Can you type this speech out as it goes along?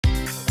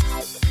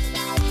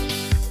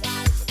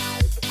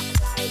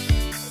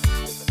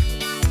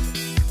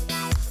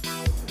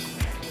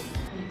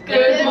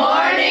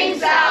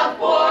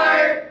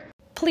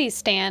please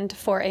stand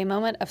for a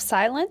moment of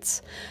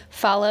silence,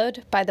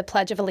 followed by the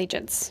Pledge of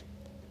Allegiance.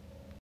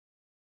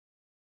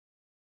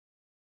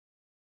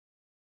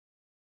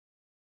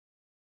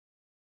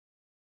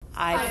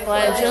 I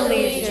pledge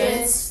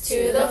allegiance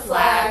to the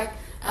flag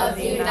of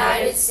the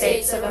United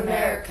States of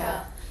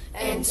America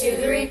and to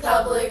the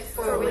republic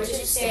for which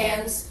it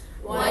stands,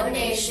 one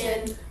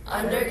nation,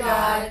 under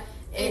God,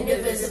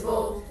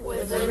 indivisible,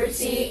 with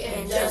liberty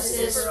and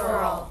justice for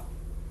all.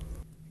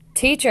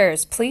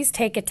 Teachers, please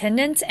take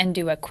attendance and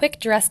do a quick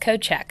dress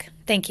code check.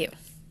 Thank you.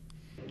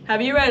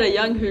 Have you read a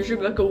Young Hoosier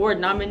Book Award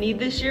nominee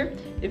this year?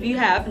 If you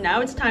have,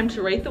 now it's time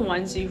to rate the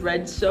ones you've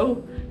read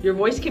so your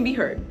voice can be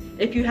heard.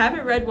 If you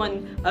haven't read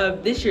one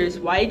of this year's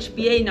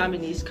YHBA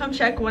nominees, come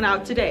check one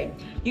out today.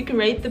 You can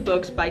rate the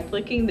books by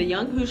clicking the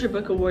Young Hoosier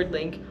Book Award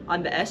link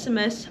on the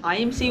SMS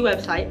IMC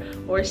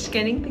website or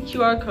scanning the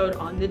QR code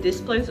on the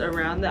displays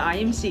around the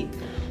IMC.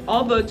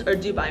 All votes are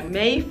due by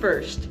May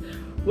 1st.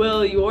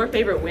 Will your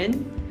favorite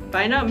win?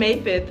 Find out May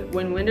 5th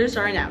when winners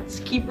are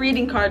announced. Keep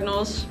reading,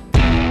 Cardinals.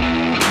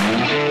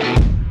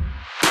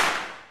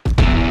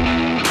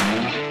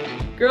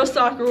 Girls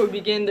soccer will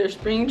begin their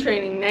spring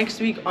training next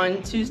week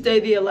on Tuesday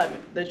the 11th.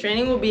 The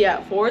training will be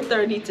at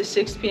 4:30 to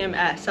 6 p.m.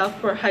 at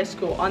Southport High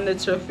School on the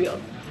turf field.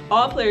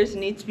 All players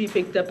need to be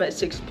picked up at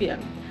 6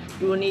 p.m.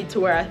 You will need to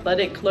wear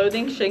athletic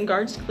clothing, shin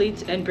guards,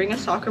 cleats, and bring a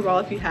soccer ball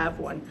if you have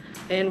one,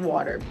 and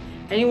water.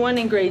 Anyone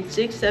in grades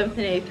 6, 7th,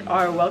 and 8th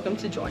are welcome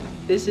to join.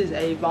 This is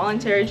a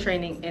voluntary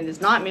training and is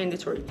not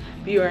mandatory,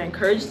 but you are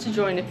encouraged to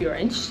join if you are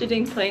interested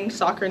in playing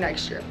soccer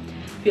next year.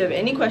 If you have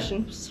any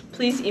questions,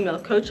 please email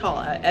Coach Hall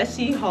at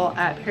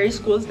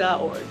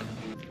schall@perryschools.org.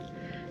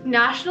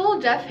 National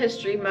Deaf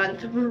History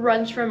Month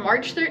runs from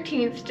March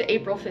 13th to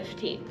April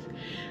 15th.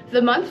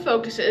 The month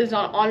focuses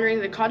on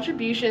honoring the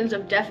contributions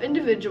of deaf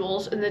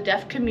individuals in the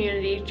deaf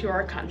community to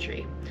our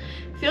country.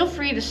 Feel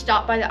free to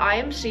stop by the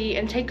IMC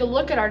and take a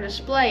look at our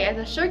display at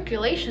the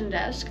circulation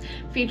desk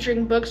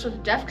featuring books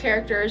with deaf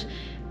characters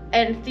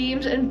and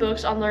themes and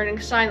books on learning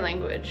sign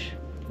language.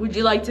 Would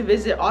you like to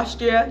visit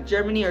Austria,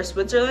 Germany, or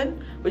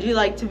Switzerland? Would you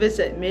like to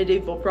visit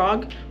medieval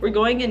Prague? We're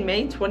going in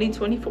May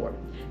 2024.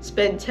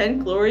 Spend 10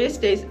 glorious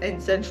days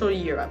in Central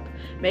Europe.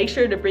 Make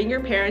sure to bring your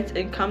parents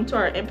and come to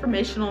our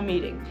informational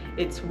meeting.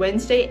 It's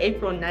Wednesday,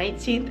 April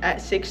 19th at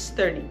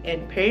 6:30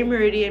 in Perry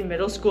Meridian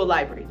Middle School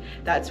Library.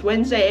 That's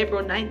Wednesday,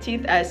 April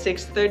 19th at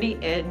 6:30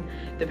 in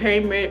the Perry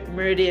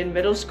Meridian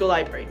Middle School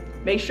Library.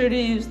 Make sure to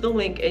use the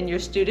link in your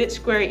Student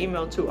Square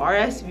email to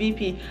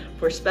RSVP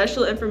for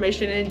special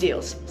information and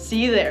deals.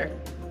 See you there.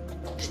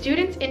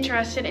 Students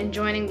interested in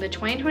joining the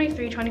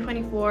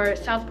 2023-2024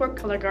 Southport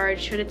Color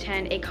Guard should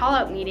attend a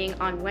call-out meeting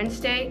on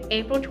Wednesday,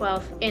 April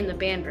 12th in the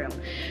band room,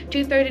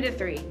 2:30 to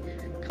 3.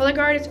 Color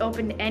Guard is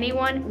open to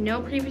anyone,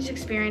 no previous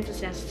experience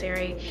is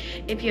necessary.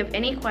 If you have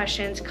any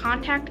questions,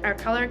 contact our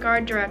Color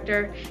Guard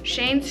Director,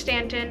 Shane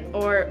Stanton,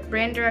 or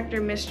Brand Director,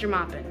 Mr.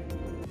 Moppin.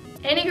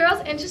 Any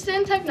girls interested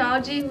in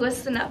technology,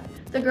 listen up.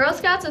 The Girl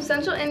Scouts of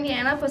Central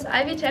Indiana plus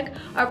Ivy Tech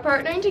are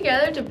partnering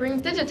together to bring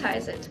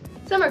Digitize It.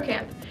 Summer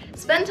Camp.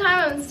 Spend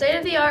time on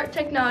state-of-the-art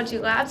technology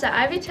labs at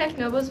Ivy Tech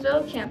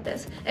Noblesville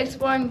campus,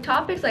 exploring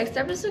topics like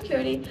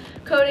cybersecurity,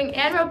 coding,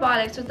 and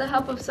robotics with the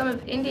help of some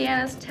of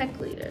Indiana's tech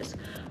leaders.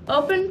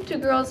 Open to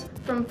girls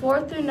from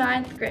 4th through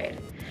 9th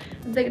grade.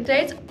 The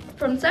dates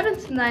from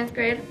 7th to 9th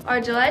grade are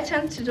July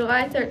 10th to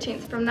July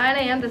 13th from 9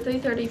 a.m. to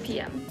 3:30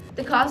 p.m.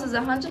 The cost is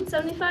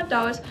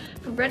 $175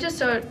 for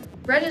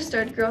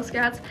registered Girl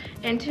Scouts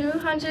and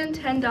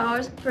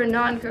 $210 for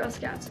non-Girl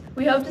Scouts.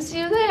 We hope to see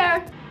you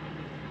there!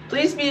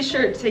 Please be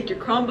sure to take your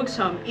Chromebooks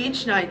home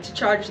each night to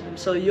charge them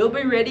so you'll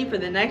be ready for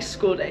the next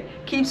school day.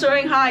 Keep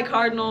soaring high,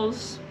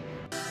 Cardinals!